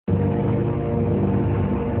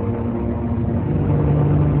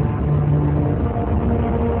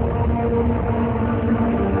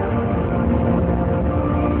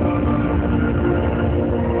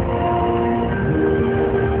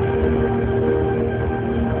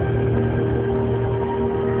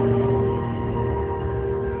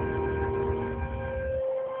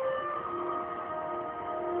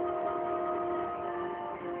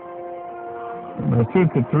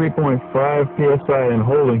altitude to 3.5 psi and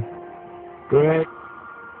holding. Great.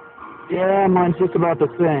 Yeah, mine's just about the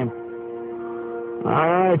same.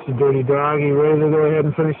 Alright, you dirty dog. You ready to go ahead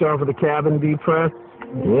and finish off with the cabin depress?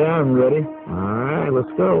 Yeah, I'm ready. Alright,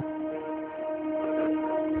 let's go.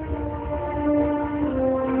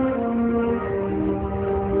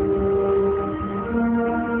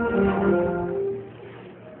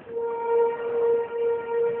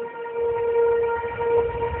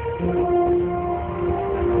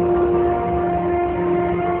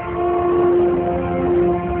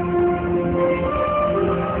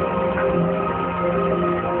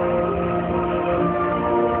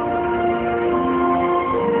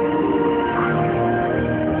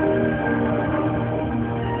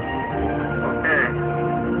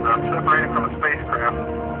 Separating from the spacecraft.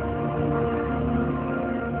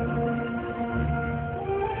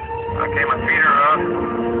 Okay, my feet are up.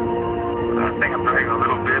 I think I'm dragging a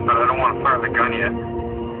little bit, but I don't want to fire the gun yet.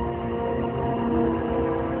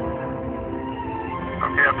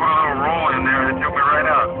 Okay, I put a little roll in there and it took me right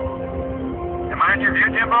out. Am I in your view,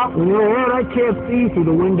 Jimbo? You know what? I can't see through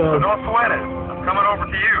the window. So don't sweat it. I'm coming over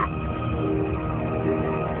to you.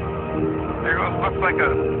 There goes, looks like a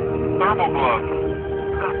thermal glove.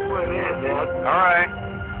 That's what it is, Dad. Alright.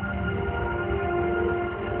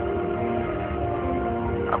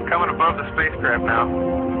 I'm coming above the spacecraft now.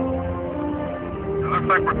 It looks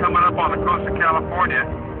like we're coming up on the coast of California.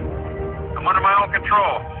 I'm under my own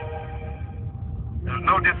control. There's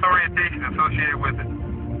no disorientation associated with it.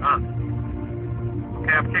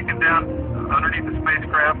 Okay, I'm kicking down underneath the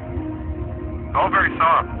spacecraft. It's all very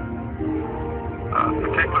soft.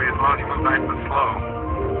 Particularly as long as you move nice and slow.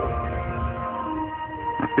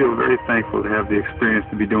 I feel very thankful to have the experience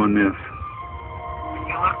to be doing this.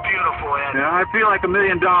 You look beautiful, Ed. Yeah, I feel like $1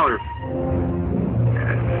 million. Yeah,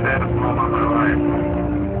 it's the saddest moment of my life.